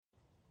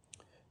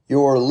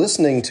You're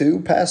listening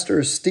to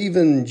Pastor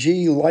Stephen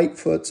G.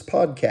 Lightfoot's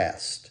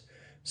podcast,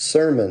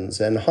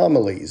 Sermons and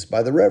Homilies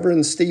by the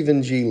Reverend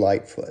Stephen G.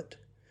 Lightfoot.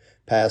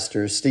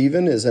 Pastor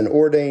Stephen is an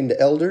ordained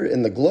elder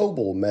in the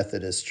Global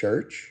Methodist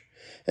Church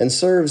and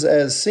serves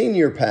as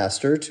senior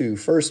pastor to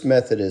First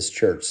Methodist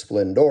Church,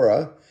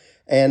 Splendora,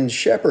 and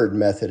Shepherd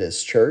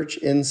Methodist Church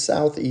in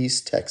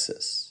Southeast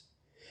Texas.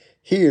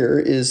 Here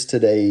is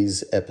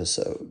today's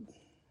episode.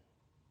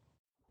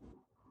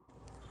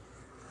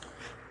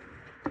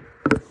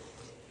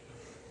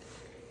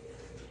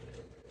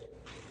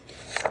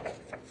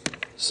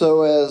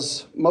 So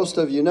as most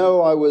of you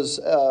know, I was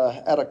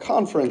at a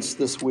conference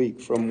this week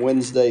from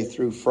Wednesday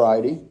through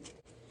Friday.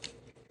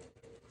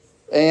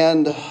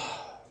 And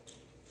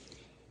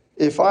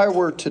if I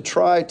were to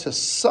try to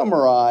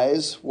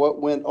summarize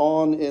what went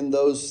on in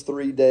those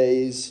 3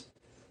 days,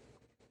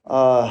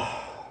 it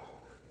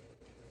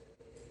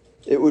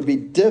would be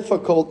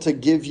difficult to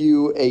give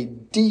you a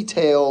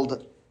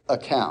detailed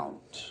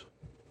account.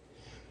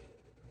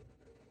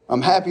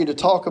 I'm happy to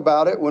talk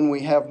about it when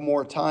we have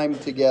more time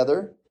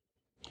together.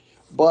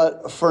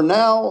 But for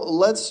now,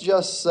 let's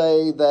just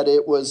say that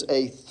it was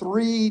a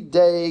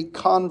 3-day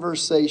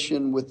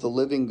conversation with the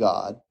living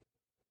God.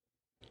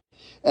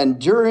 And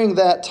during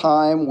that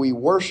time, we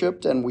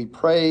worshiped and we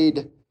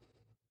prayed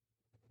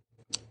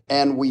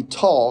and we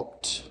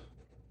talked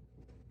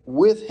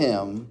with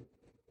Him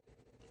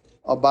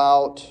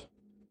about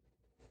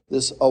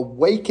this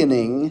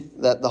awakening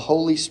that the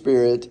Holy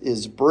Spirit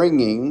is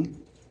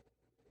bringing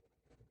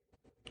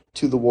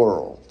to the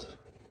world.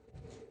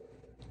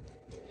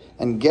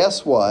 And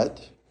guess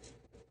what?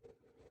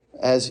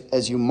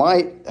 As you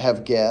might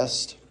have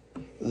guessed,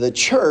 the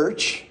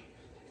church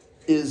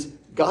is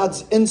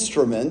God's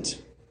instrument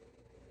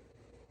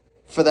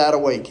for that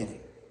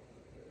awakening.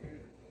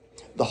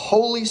 The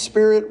Holy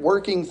Spirit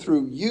working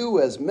through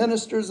you as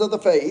ministers of the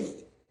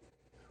faith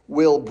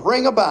will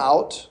bring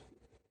about,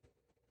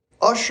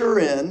 usher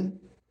in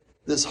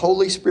this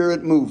Holy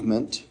Spirit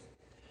movement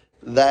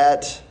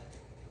that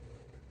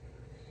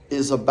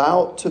is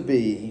about to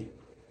be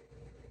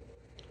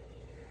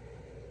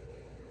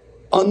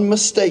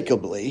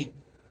unmistakably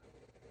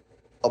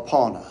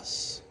upon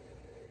us.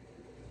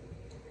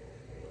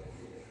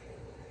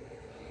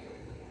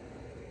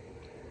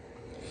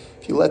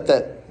 If you let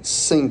that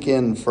sink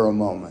in for a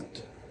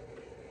moment.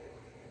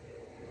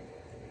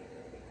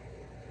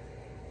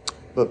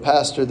 But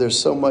Pastor, there's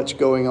so much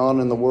going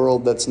on in the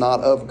world that's not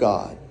of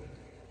God.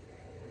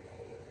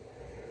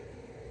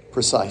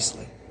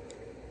 Precisely.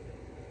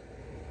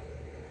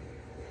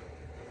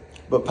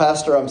 But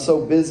Pastor, I'm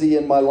so busy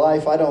in my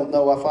life, I don't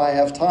know if I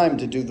have time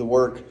to do the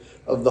work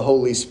of the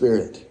Holy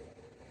Spirit.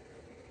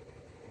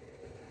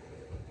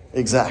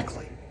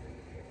 Exactly.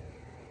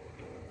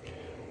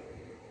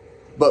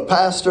 But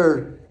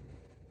Pastor,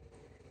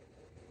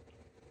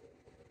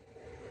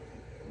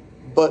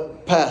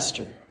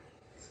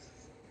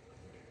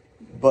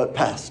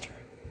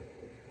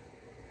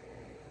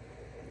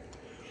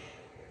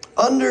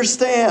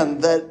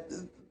 understand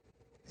that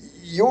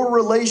your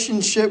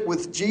relationship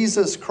with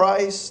Jesus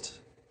Christ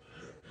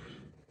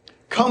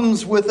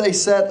comes with a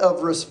set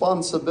of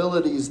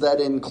responsibilities that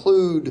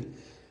include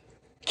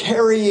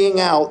carrying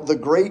out the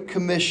great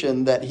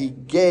commission that He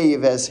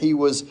gave as He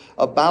was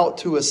about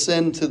to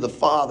ascend to the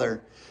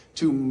Father,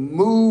 to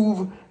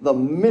move the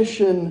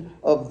mission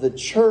of the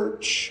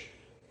church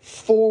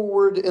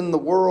forward in the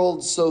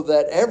world so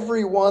that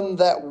everyone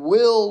that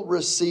will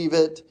receive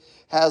it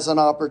has an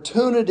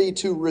opportunity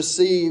to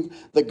receive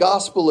the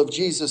gospel of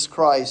Jesus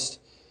Christ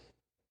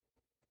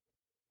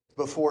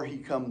before He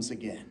comes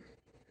again.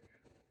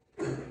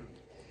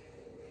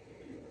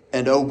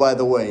 And oh, by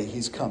the way,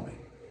 He's coming.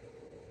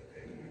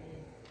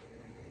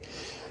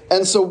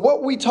 And so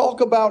what we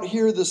talk about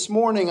here this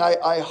morning,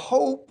 I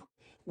hope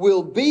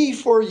will be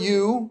for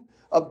you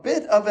a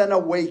bit of an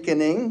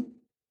awakening.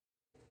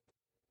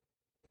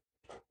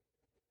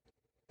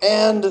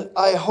 And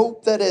I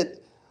hope that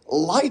it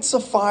lights a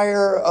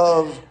fire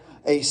of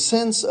a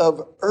sense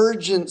of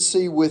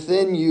urgency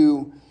within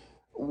you,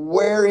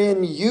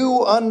 wherein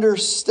you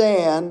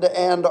understand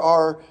and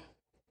are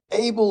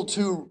able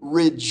to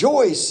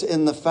rejoice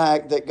in the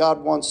fact that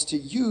God wants to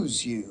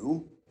use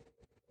you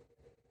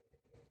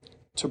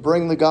to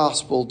bring the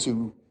gospel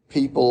to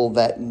people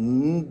that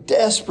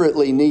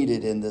desperately need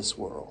it in this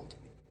world.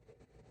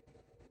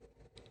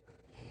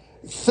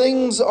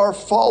 Things are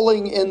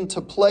falling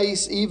into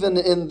place even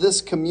in this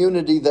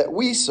community that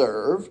we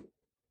serve,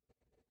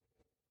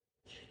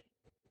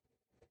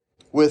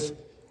 with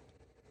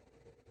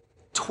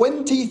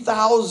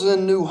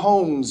 20,000 new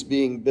homes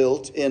being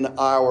built in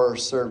our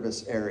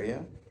service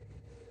area,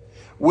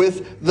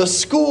 with the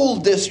school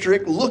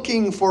district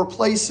looking for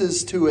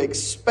places to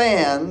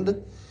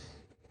expand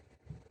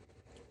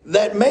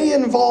that may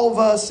involve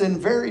us in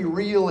very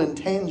real and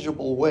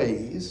tangible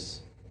ways.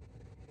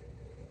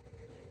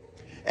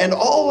 And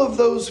all of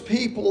those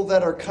people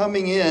that are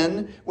coming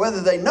in,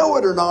 whether they know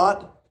it or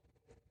not,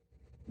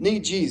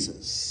 need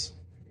Jesus.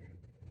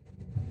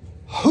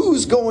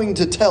 Who's going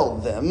to tell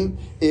them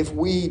if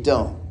we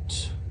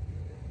don't?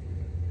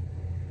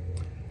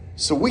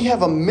 So we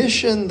have a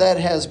mission that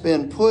has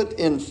been put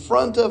in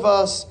front of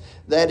us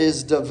that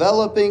is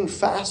developing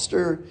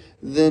faster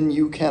than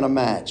you can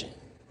imagine.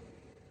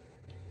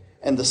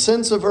 And the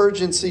sense of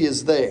urgency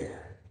is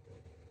there.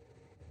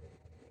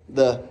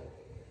 The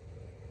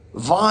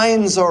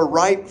vines are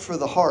ripe for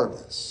the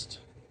harvest.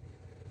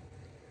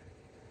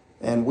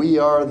 And we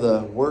are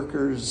the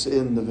workers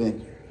in the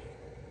vineyard.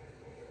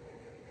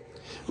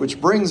 Which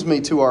brings me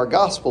to our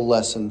gospel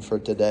lesson for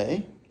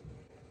today.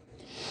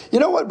 You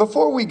know what?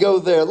 Before we go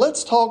there,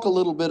 let's talk a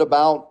little bit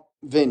about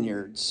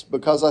vineyards,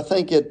 because I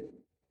think it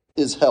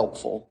is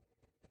helpful.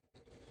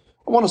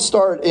 I want to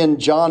start in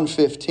John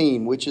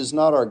 15, which is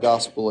not our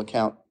gospel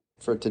account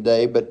for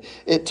today, but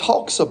it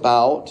talks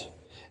about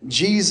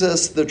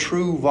Jesus, the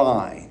true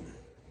vine.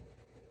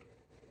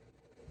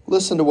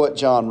 Listen to what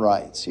John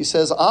writes. He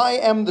says, "I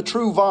am the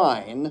true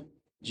vine,"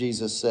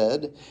 Jesus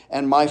said,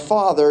 "and my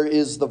Father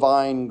is the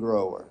vine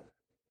grower.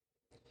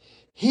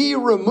 He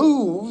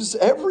removes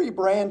every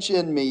branch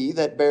in me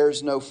that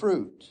bears no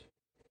fruit.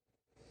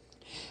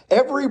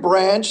 Every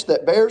branch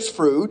that bears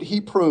fruit,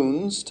 he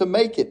prunes to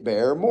make it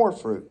bear more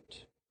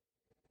fruit.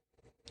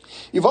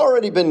 You've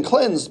already been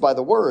cleansed by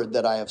the word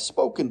that I have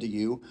spoken to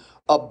you.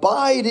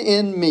 Abide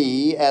in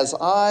me as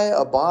I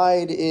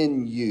abide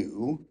in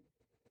you.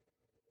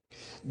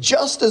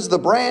 Just as the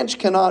branch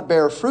cannot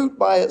bear fruit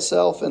by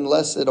itself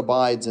unless it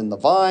abides in the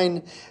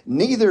vine,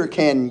 neither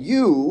can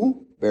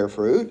you bear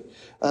fruit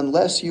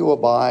unless you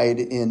abide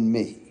in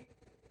me.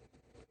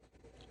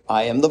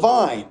 I am the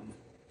vine,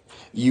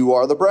 you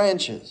are the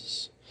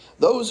branches.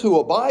 Those who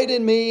abide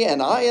in me and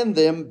I in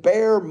them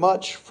bear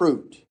much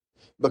fruit,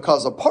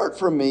 because apart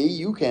from me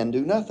you can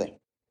do nothing.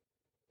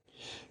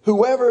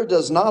 Whoever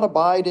does not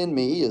abide in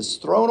me is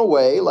thrown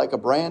away like a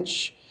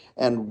branch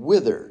and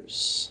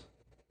withers.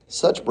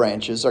 Such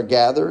branches are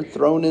gathered,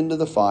 thrown into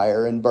the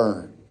fire, and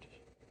burned.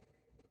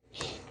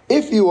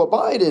 If you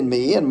abide in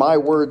me and my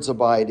words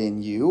abide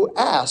in you,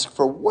 ask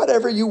for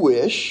whatever you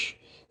wish,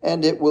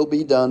 and it will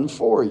be done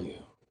for you.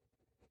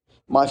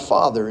 My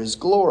Father is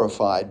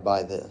glorified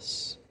by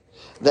this,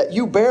 that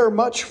you bear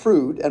much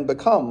fruit and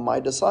become my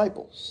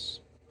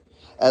disciples.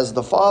 As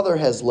the Father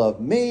has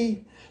loved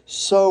me,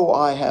 so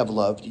I have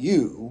loved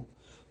you.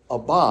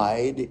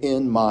 Abide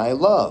in my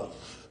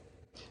love.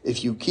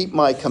 If you keep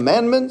my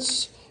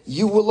commandments,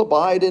 you will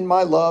abide in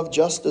my love,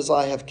 just as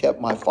I have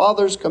kept my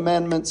Father's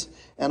commandments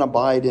and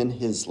abide in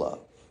his love.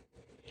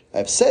 I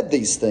have said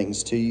these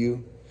things to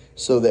you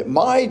so that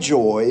my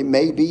joy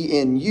may be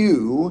in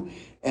you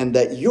and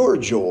that your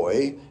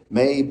joy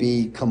may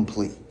be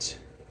complete.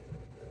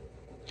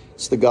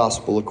 It's the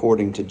gospel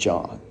according to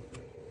John.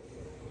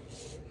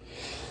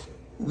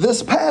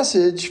 This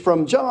passage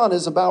from John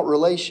is about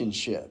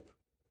relationship.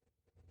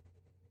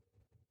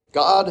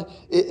 God,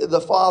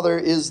 the Father,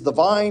 is the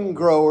vine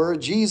grower.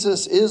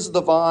 Jesus is the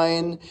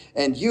vine,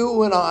 and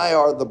you and I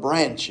are the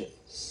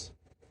branches.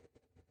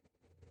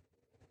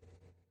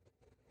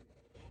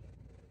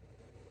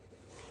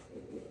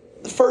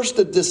 First,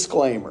 a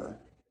disclaimer.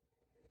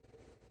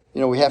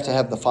 We have to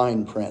have the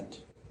fine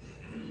print.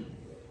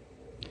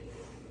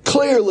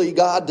 Clearly,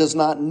 God does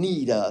not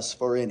need us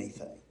for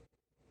anything.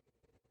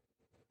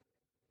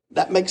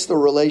 That makes the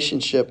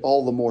relationship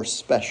all the more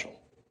special.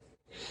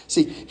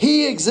 See,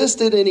 he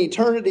existed in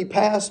eternity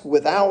past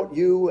without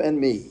you and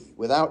me,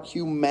 without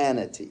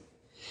humanity.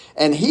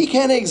 And he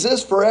can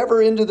exist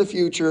forever into the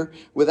future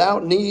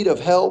without need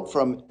of help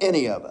from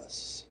any of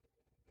us.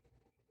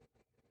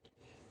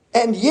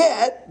 And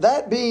yet,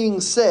 that being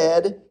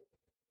said,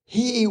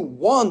 he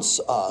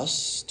wants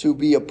us to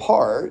be a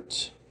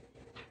part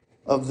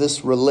of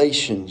this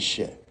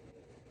relationship.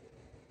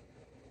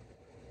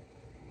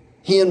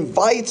 He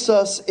invites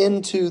us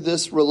into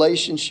this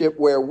relationship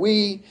where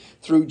we,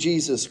 through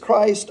Jesus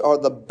Christ, are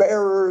the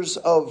bearers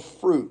of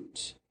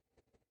fruit.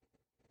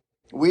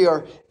 We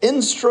are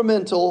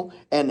instrumental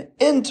and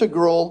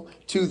integral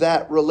to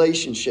that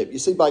relationship. You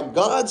see, by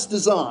God's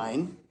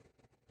design,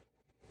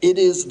 it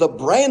is the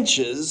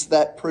branches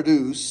that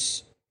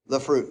produce the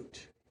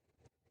fruit.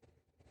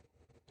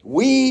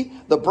 We,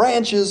 the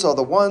branches, are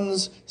the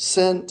ones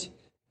sent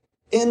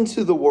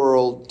into the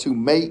world to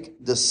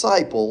make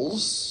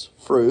disciples,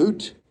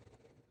 fruit,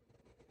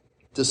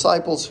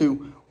 disciples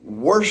who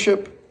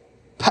worship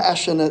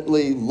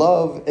passionately,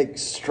 love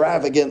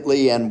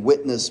extravagantly, and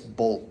witness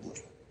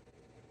boldly.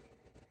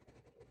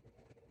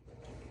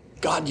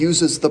 God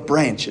uses the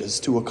branches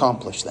to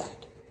accomplish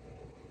that.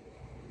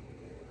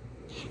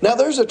 Now,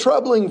 there's a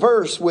troubling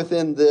verse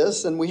within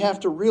this, and we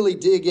have to really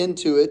dig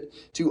into it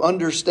to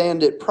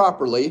understand it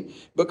properly,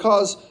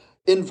 because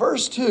in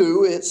verse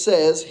 2 it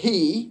says,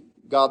 He,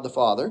 God the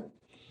Father,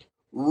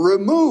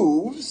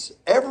 removes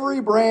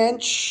every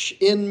branch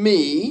in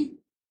me.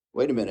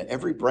 Wait a minute,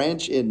 every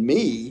branch in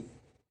me?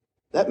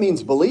 That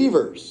means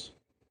believers.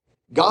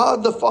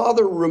 God the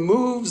Father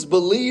removes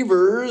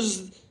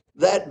believers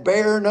that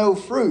bear no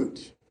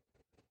fruit.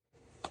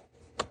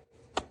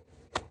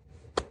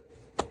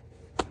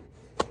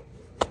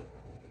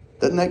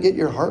 Doesn't that get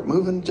your heart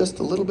moving just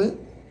a little bit?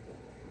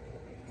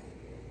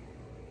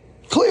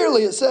 Clearly,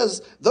 clearly it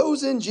says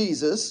those in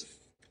Jesus,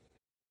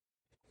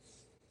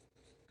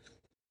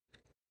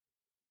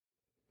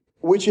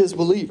 which is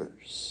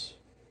believers.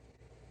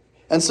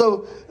 And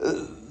so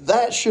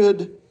that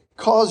should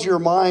cause your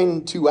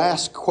mind to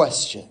ask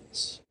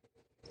questions.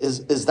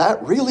 Is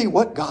that really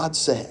what God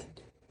said?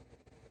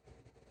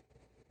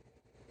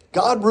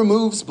 God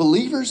removes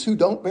believers who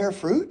don't bear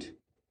fruit?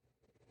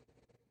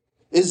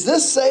 Is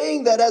this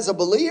saying that as a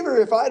believer,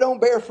 if I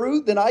don't bear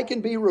fruit, then I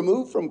can be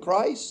removed from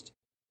Christ?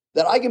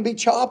 That I can be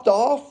chopped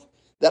off?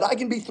 That I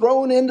can be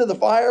thrown into the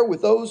fire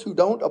with those who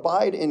don't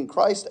abide in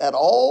Christ at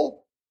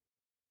all?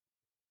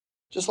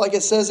 Just like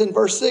it says in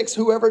verse 6,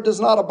 whoever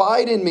does not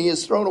abide in me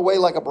is thrown away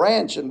like a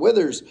branch and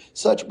withers.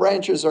 Such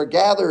branches are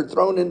gathered,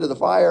 thrown into the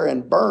fire,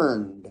 and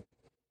burned.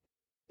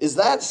 Is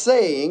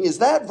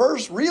that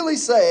verse really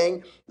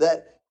saying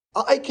that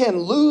I can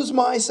lose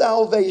my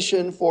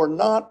salvation for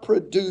not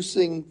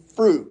producing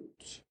fruit?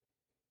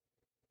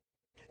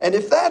 And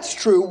if that's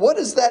true, what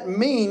does that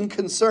mean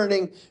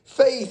concerning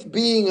faith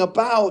being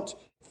about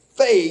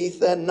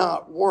faith and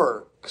not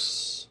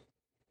works?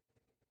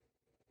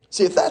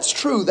 See, if that's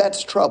true,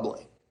 that's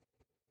troubling.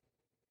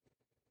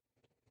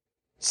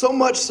 So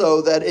much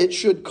so that it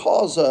should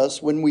cause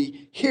us, when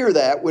we hear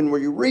that, when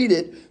we read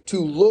it, to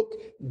look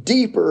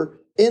deeper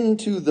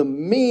into the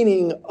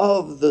meaning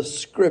of the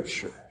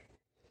Scripture.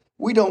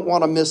 We don't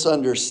want to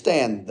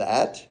misunderstand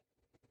that.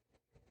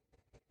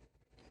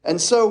 And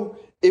so,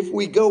 if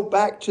we go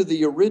back to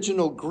the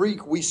original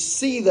Greek, we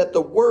see that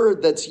the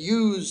word that's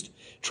used,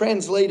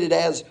 translated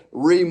as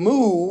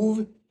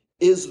remove,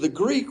 is the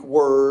Greek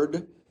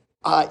word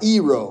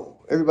airo.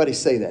 Everybody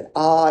say that.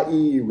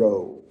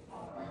 Airo.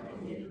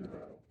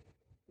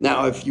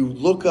 Now, if you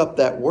look up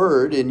that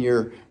word in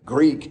your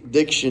Greek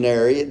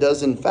dictionary, it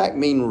does in fact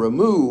mean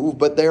remove,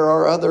 but there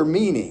are other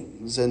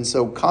meanings, and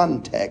so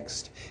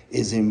context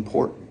is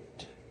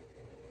important.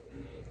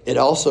 It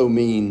also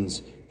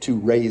means to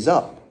raise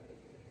up,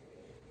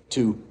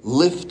 to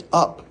lift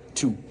up,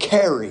 to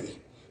carry,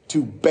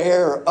 to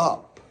bear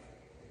up.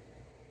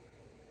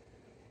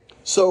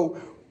 So,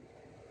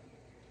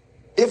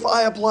 if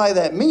I apply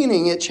that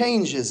meaning, it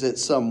changes it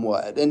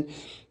somewhat. And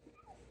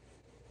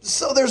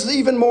so there's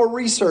even more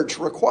research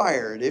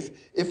required.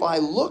 If I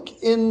look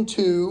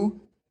into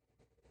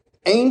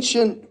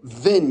ancient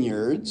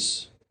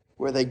vineyards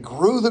where they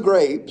grew the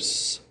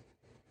grapes,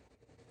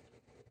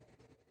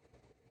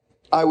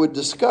 I would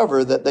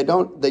discover that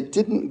they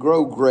didn't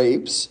grow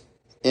grapes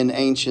in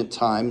ancient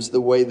times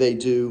the way they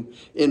do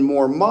in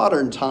more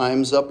modern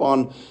times up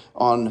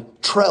on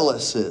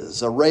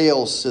trellises, a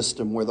rail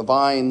system where the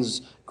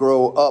vines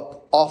grow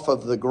up off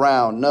of the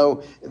ground.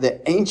 No,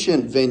 the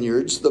ancient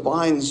vineyards, the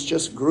vines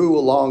just grew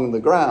along the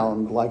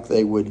ground like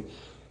they would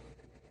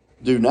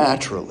do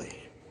naturally.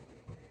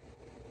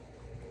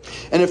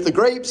 And if the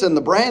grapes and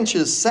the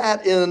branches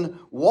sat in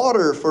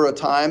water for a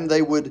time,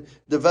 they would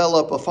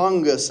develop a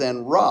fungus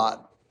and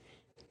rot.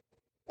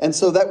 And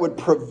so that would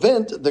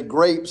prevent the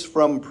grapes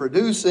from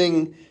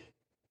producing.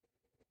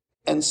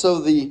 And so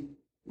the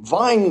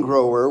vine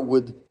grower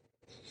would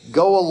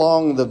go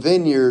along the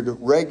vineyard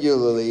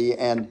regularly,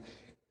 and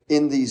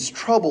in these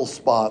trouble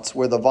spots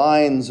where the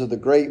vines or the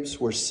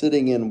grapes were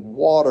sitting in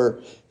water,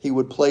 he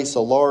would place a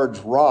large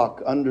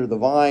rock under the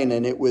vine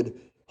and it would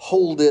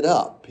hold it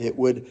up. It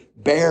would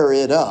bear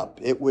it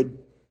up. It would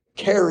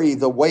carry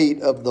the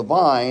weight of the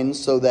vine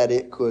so that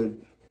it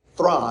could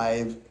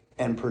thrive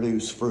and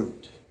produce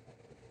fruit.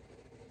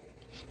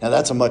 Now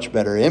that's a much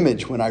better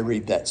image when I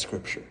read that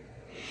scripture.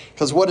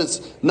 Because what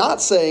it's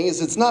not saying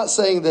is, it's not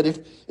saying that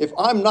if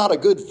I'm not a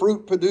good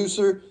fruit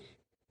producer,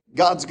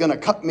 God's going to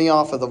cut me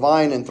off of the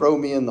vine and throw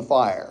me in the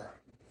fire.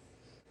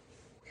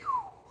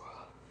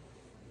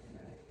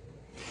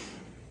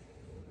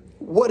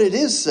 What it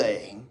is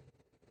saying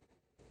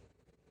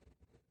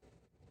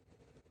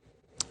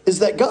is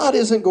that God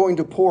isn't going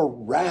to pour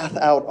wrath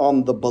out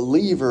on the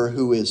believer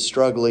who is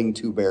struggling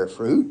to bear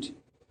fruit,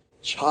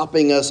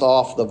 chopping us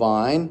off the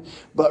vine,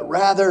 but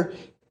rather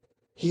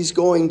He's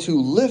going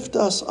to lift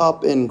us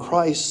up in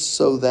Christ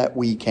so that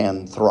we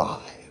can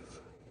thrive.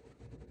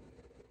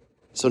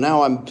 So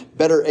now I'm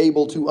better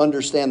able to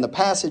understand the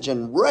passage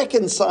and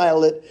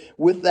reconcile it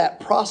with that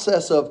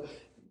process of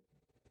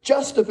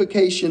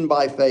justification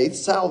by faith,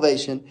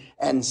 salvation,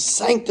 and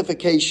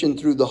sanctification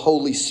through the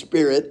Holy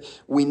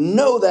Spirit. We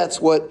know that's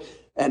what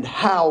and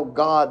how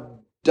God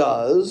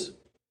does.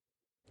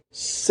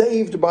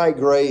 Saved by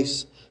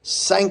grace,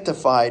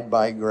 sanctified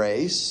by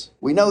grace.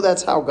 We know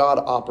that's how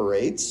God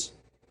operates.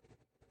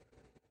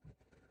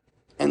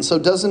 And so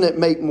doesn't it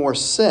make more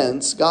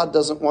sense? God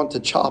doesn't want to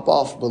chop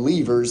off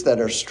believers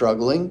that are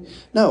struggling.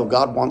 No,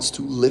 God wants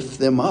to lift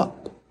them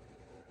up,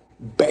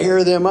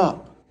 bear them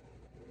up.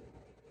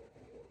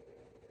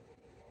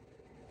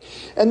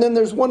 And then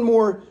there's one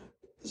more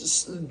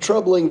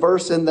troubling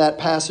verse in that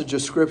passage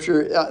of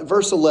Scripture.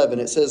 Verse 11,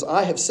 it says,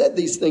 I have said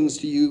these things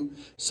to you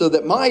so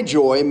that my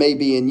joy may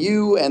be in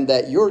you and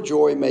that your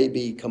joy may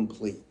be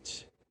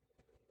complete.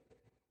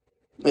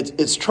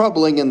 It's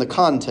troubling in the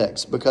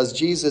context because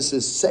Jesus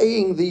is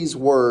saying these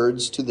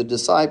words to the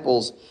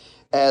disciples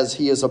as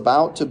he is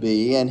about to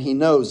be, and he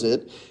knows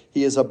it.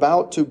 He is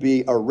about to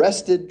be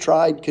arrested,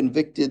 tried,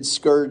 convicted,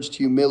 scourged,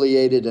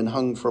 humiliated, and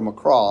hung from a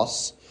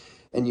cross.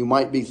 And you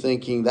might be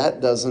thinking,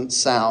 that doesn't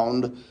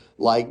sound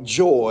like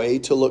joy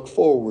to look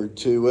forward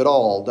to at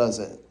all, does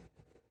it?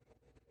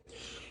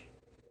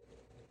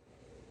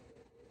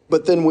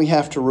 But then we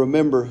have to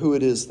remember who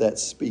it is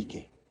that's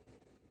speaking.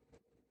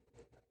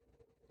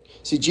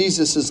 See,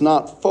 Jesus is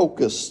not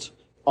focused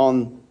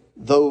on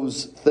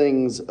those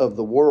things of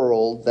the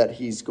world that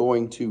he's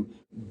going to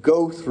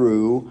go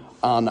through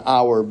on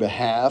our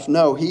behalf.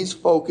 No, he's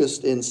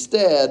focused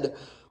instead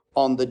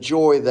on the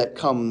joy that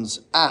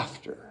comes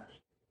after.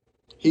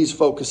 He's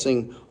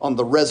focusing on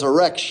the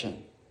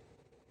resurrection.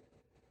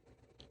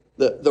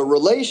 The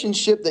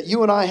relationship that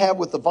you and I have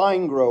with the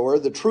vine grower,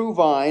 the true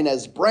vine,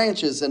 as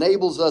branches,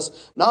 enables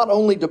us not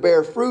only to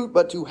bear fruit,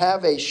 but to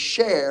have a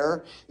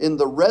share in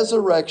the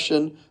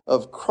resurrection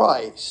of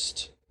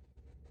Christ.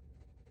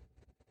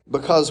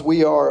 Because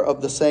we are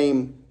of the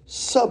same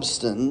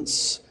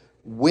substance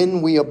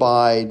when we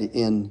abide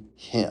in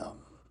him.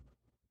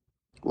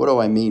 What do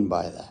I mean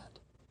by that?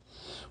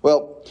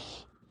 Well,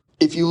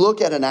 if you look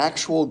at an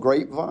actual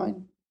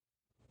grapevine,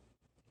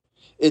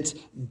 it's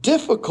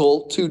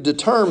difficult to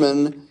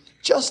determine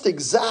just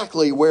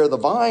exactly where the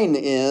vine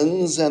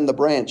ends and the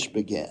branch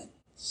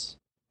begins,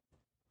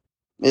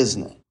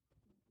 isn't it?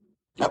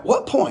 At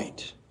what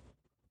point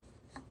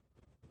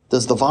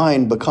does the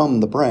vine become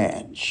the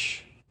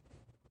branch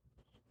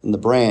and the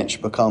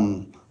branch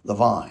become the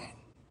vine?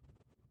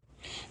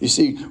 You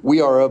see,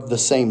 we are of the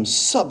same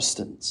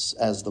substance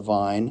as the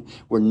vine.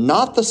 We're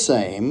not the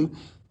same,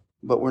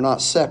 but we're not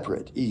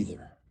separate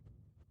either.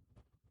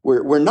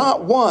 We're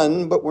not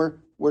one, but we're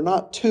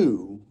not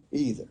two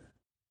either.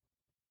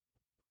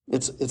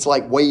 It's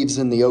like waves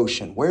in the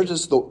ocean. Where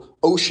does the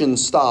ocean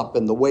stop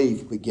and the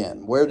wave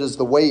begin? Where does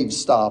the wave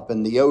stop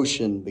and the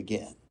ocean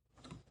begin?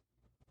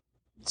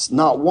 It's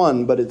not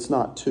one, but it's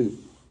not two.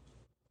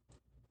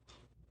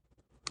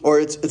 Or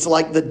it's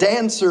like the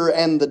dancer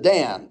and the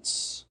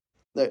dance.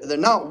 They're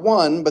not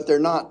one, but they're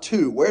not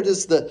two. Where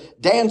does the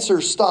dancer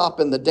stop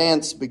and the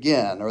dance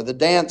begin? Or the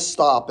dance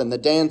stop and the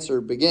dancer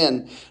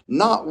begin?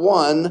 Not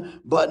one,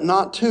 but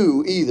not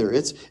two either.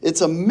 It's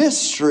a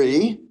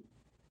mystery,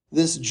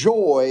 this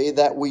joy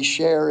that we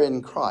share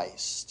in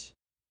Christ.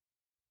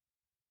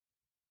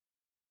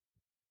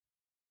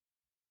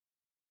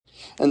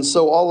 And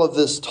so all of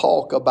this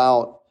talk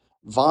about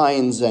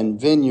vines and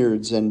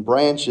vineyards and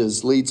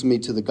branches leads me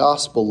to the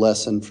gospel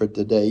lesson for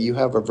today. You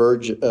have a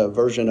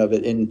version of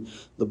it in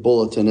the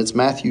bulletin. It's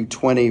Matthew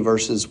 20,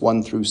 verses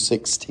 1 through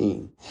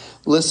 16.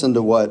 Listen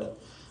to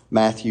what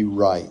Matthew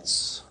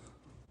writes.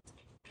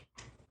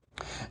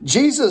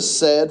 Jesus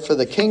said, "For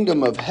the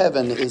kingdom of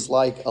heaven is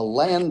like a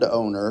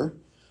landowner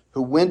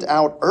who went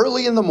out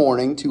early in the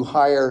morning to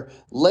hire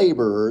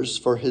laborers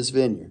for his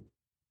vineyard.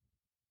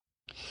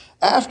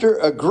 After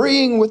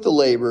agreeing with the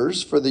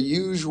laborers for the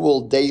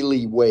usual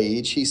daily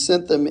wage, he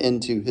sent them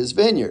into his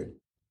vineyard.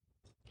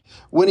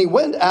 When he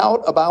went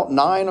out about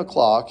 9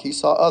 o'clock, he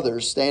saw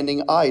others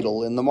standing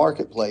idle in the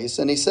marketplace,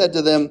 and he said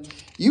to them,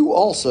 'You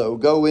also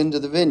go into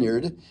the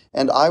vineyard,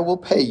 and I will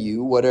pay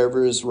you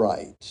whatever is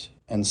right.'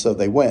 And so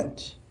they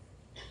went.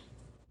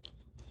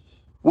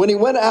 When he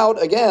went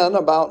out again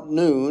about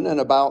noon and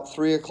about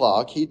 3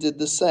 o'clock, he did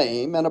the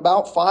same. And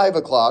about 5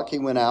 o'clock, he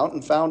went out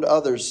and found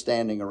others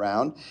standing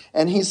around.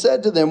 And he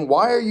said to them,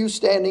 'Why are you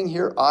standing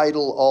here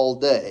idle all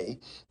day?'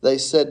 They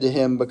said to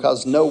him,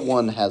 'Because no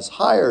one has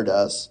hired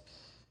us.'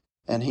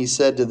 And he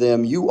said to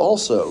them, 'You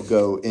also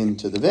go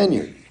into the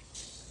vineyard.'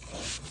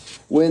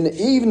 When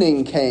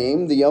evening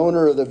came, the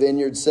owner of the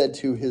vineyard said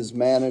to his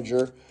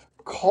manager,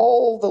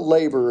 'Call the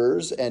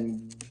laborers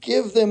and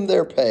give them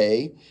their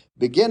pay,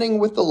 beginning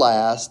with the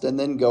last and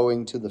then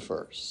going to the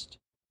first.'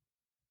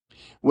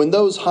 When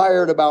those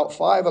hired about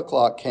 5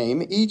 o'clock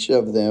came, each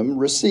of them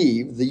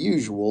received the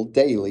usual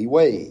daily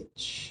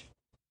wage.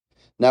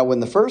 Now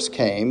when the first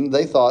came,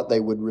 they thought they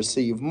would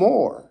receive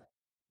more,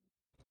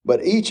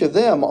 but each of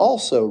them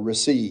also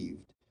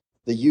received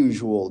the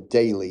usual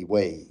daily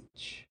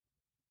wage.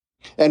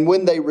 And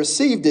when they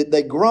received it,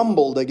 they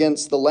grumbled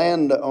against the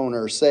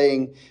landowner,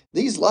 saying,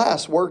 'These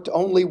last worked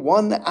only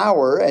 1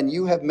 hour, and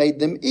you have made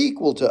them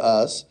equal to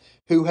us,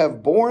 who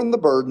have borne the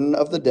burden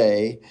of the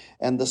day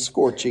and the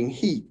scorching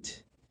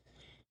heat.'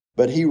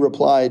 But he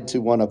replied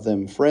to one of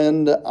them,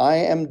 'Friend, I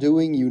am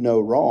doing you no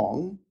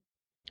wrong.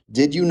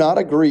 Did you not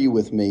agree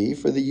with me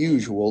for the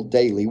usual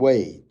daily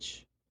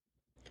wage?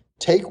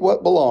 Take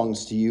what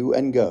belongs to you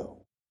and go.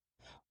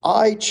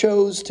 I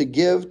chose to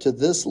give to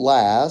this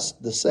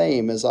last the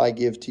same as I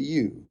give to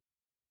you.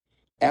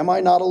 Am I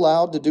not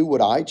allowed to do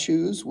what I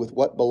choose with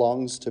what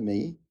belongs to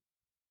me?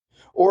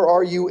 Or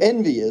are you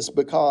envious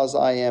because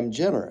I am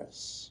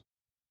generous?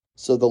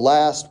 So the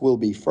last will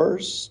be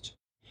first,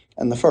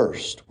 and the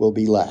first will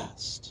be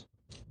last.'"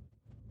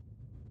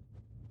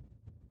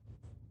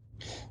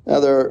 Now,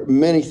 there are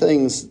many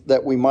things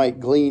that we might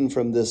glean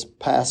from this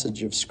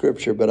passage of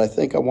Scripture, but I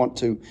think I want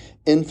to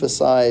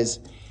emphasize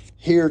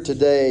here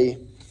today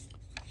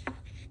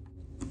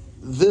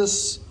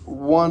this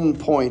one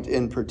point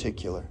in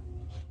particular.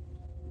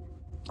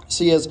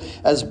 See,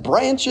 as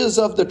branches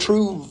of the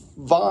true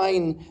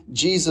vine,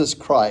 Jesus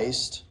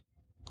Christ,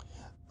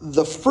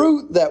 the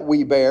fruit that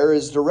we bear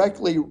is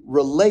directly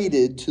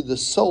related to the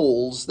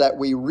souls that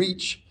we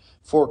reach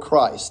for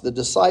Christ, the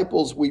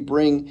disciples we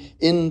bring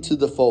into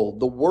the fold,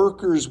 the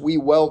workers we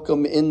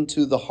welcome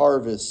into the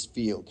harvest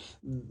field.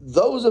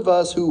 Those of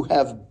us who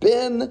have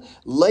been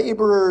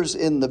laborers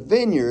in the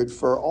vineyard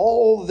for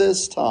all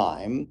this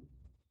time,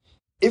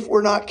 if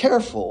we're not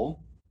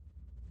careful,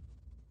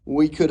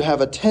 we could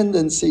have a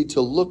tendency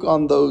to look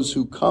on those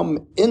who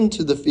come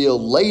into the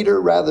field later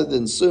rather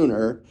than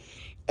sooner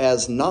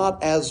as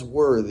not as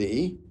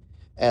worthy,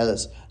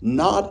 as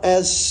not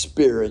as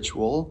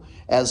spiritual,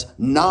 as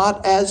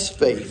not as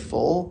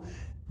faithful,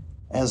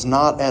 as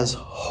not as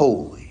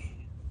holy.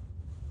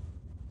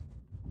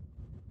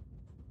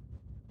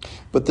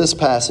 But this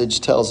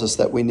passage tells us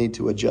that we need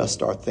to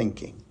adjust our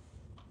thinking.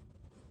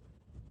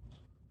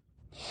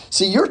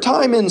 See, your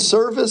time in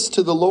service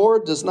to the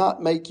Lord does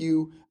not make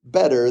you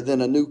better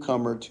than a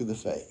newcomer to the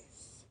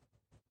faith.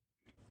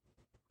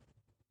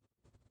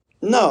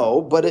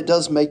 No, but it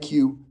does make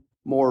you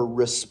more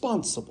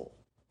responsible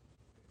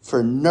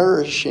for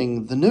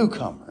nourishing the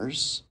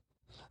newcomers,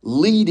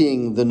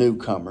 leading the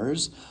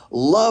newcomers,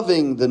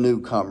 loving the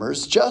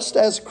newcomers, just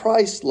as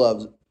Christ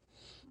loves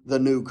the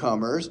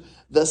newcomers,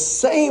 the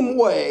same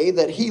way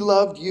that he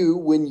loved you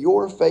when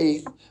your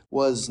faith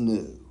was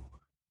new.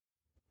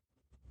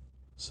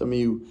 Some of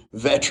you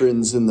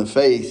veterans in the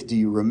faith, do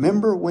you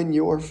remember when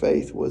your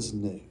faith was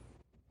new?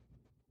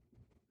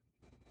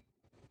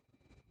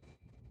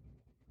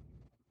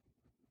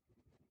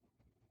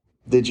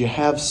 Did you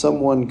have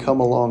someone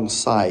come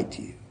alongside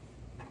you?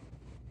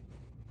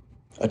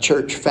 A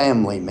church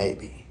family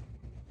maybe,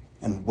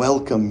 and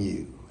welcome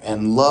you,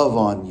 and love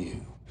on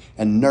you,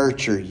 and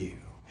nurture you,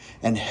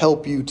 and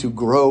help you to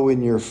grow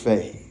in your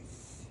faith.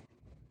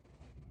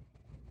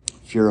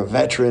 If you're a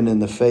veteran in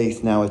the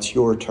faith, now it's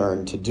your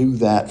turn to do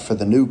that for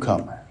the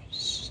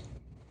newcomers.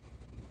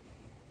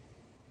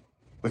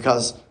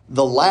 Because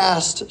the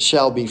last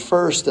shall be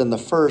first, and the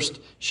first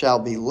shall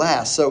be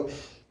last. So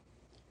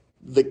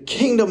the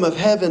kingdom of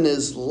heaven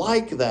is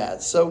like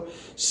that. So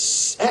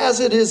as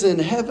it is in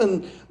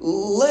heaven,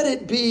 let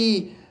it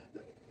be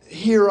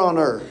here on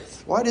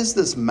earth. Why does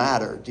this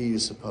matter, do you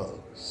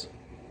suppose?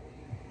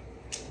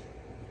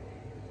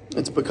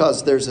 It's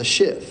because there's a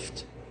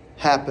shift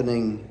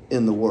happening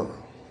in the world.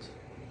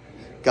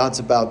 God's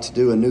about to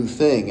do a new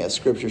thing, as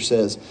Scripture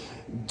says.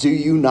 Do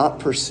you not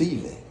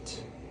perceive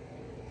it?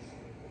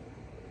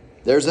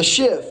 There's a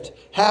shift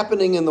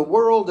happening in the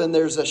world, and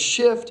there's a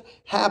shift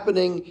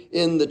happening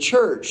in the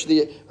church.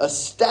 The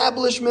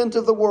establishment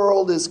of the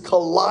world is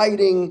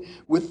colliding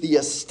with the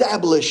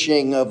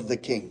establishing of the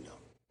kingdom.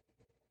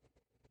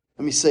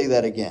 Let me say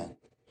that again.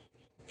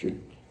 If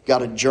you've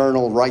got a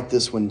journal, write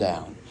this one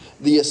down.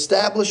 The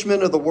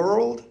establishment of the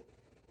world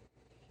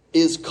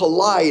is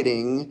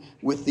colliding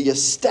with the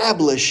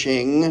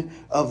establishing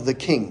of the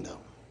kingdom.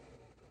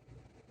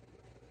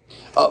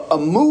 A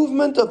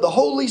movement of the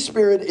Holy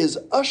Spirit is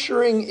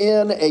ushering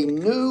in a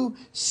new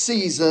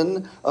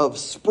season of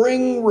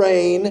spring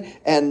rain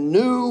and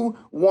new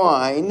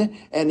wine.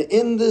 And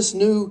in this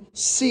new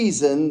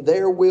season,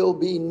 there will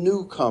be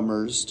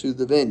newcomers to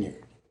the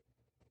vineyard.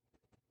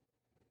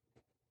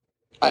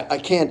 I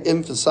can't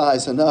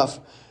emphasize enough,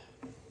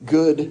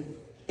 good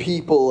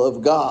people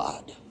of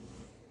God.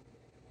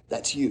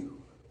 That's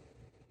you.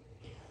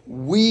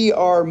 We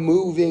are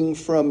moving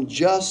from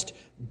just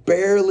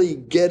barely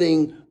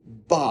getting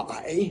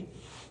by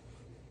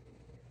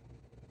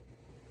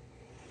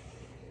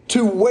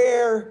to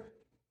where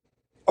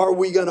are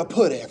we going to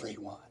put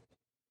everyone?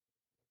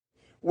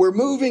 We're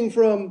moving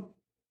from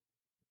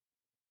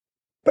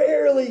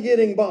barely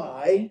getting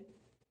by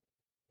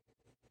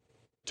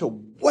to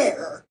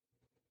where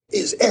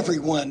is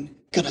everyone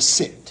going to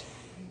sit?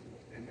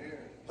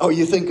 Oh,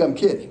 you think I'm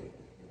kidding?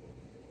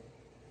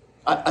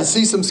 I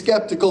see some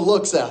skeptical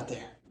looks out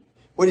there.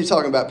 What are you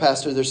talking about,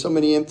 Pastor? There's so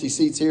many empty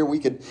seats here. We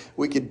could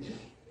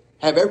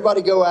have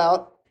everybody go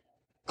out,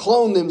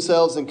 clone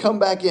themselves, and come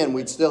back in.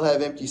 We'd still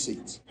have empty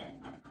seats.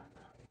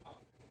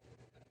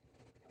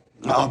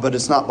 Oh, but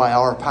it's not by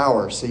our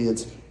power. See,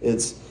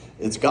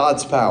 it's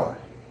God's power.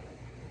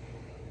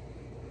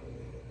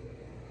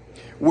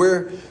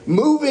 We're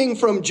moving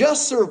from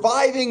just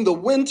surviving the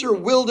winter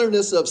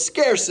wilderness of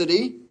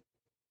scarcity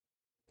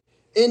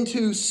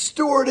into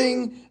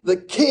stewarding the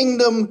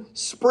kingdom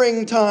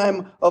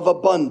springtime of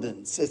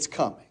abundance. It's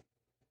coming.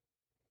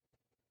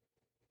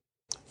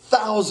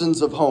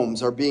 Thousands of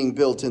homes are being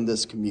built in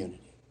this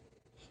community.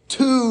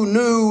 2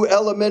 new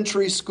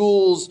elementary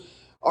schools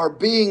are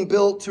being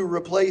built to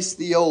replace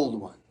the old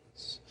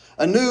ones.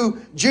 A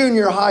new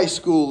junior high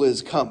school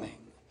is coming.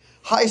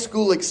 High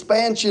school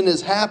expansion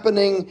is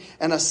happening,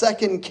 and a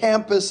second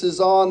campus is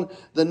on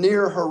the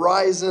near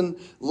horizon.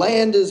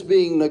 Land is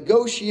being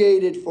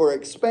negotiated for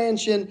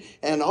expansion,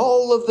 and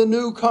all of the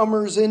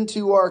newcomers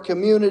into our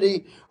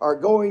community are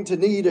going to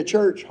need a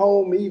church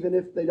home, even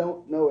if they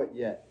don't know it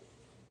yet.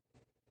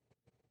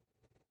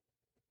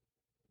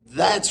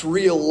 That's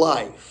real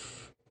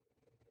life.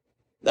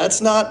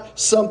 That's not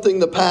something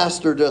the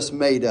pastor just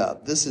made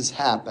up. This is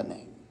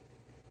happening.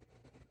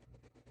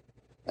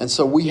 And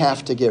so we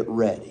have to get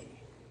ready.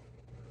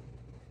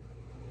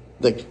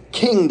 The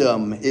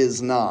kingdom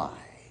is nigh.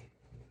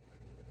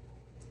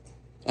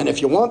 And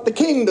if you want the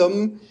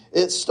kingdom,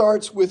 it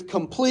starts with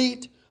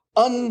complete,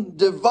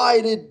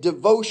 undivided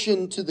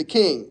devotion to the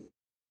King.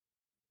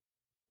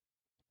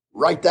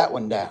 Write that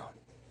one down.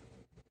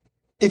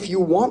 If you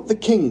want the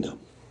kingdom,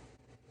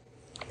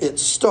 it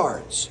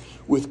starts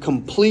with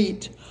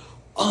complete,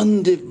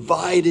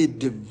 undivided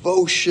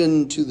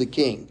devotion to the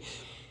King.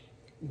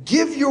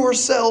 Give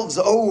yourselves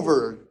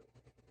over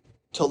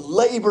to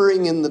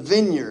laboring in the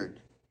vineyard.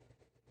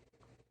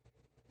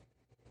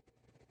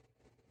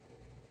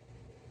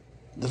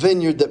 The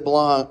vineyard that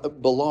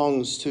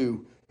belongs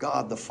to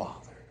God the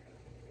Father.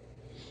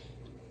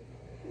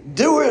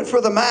 Do it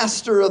for the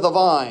master of the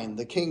vine,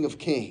 the King of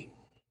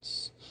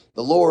Kings,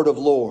 the Lord of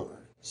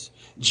Lords,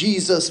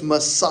 Jesus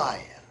Messiah.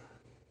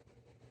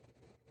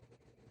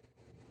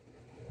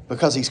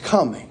 Because he's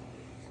coming.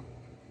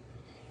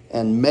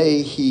 And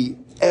may he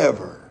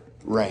ever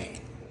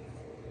reign.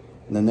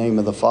 In the name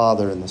of the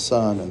Father, and the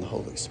Son, and the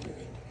Holy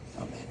Spirit.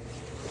 Amen.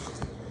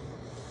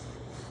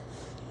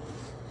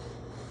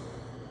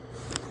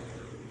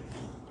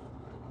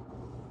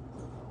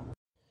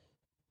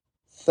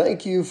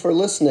 Thank you for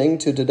listening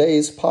to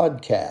today's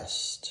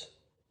podcast.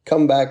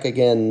 Come back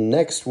again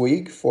next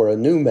week for a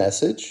new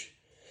message.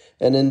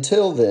 And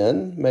until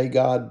then, may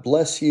God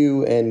bless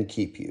you and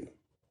keep you.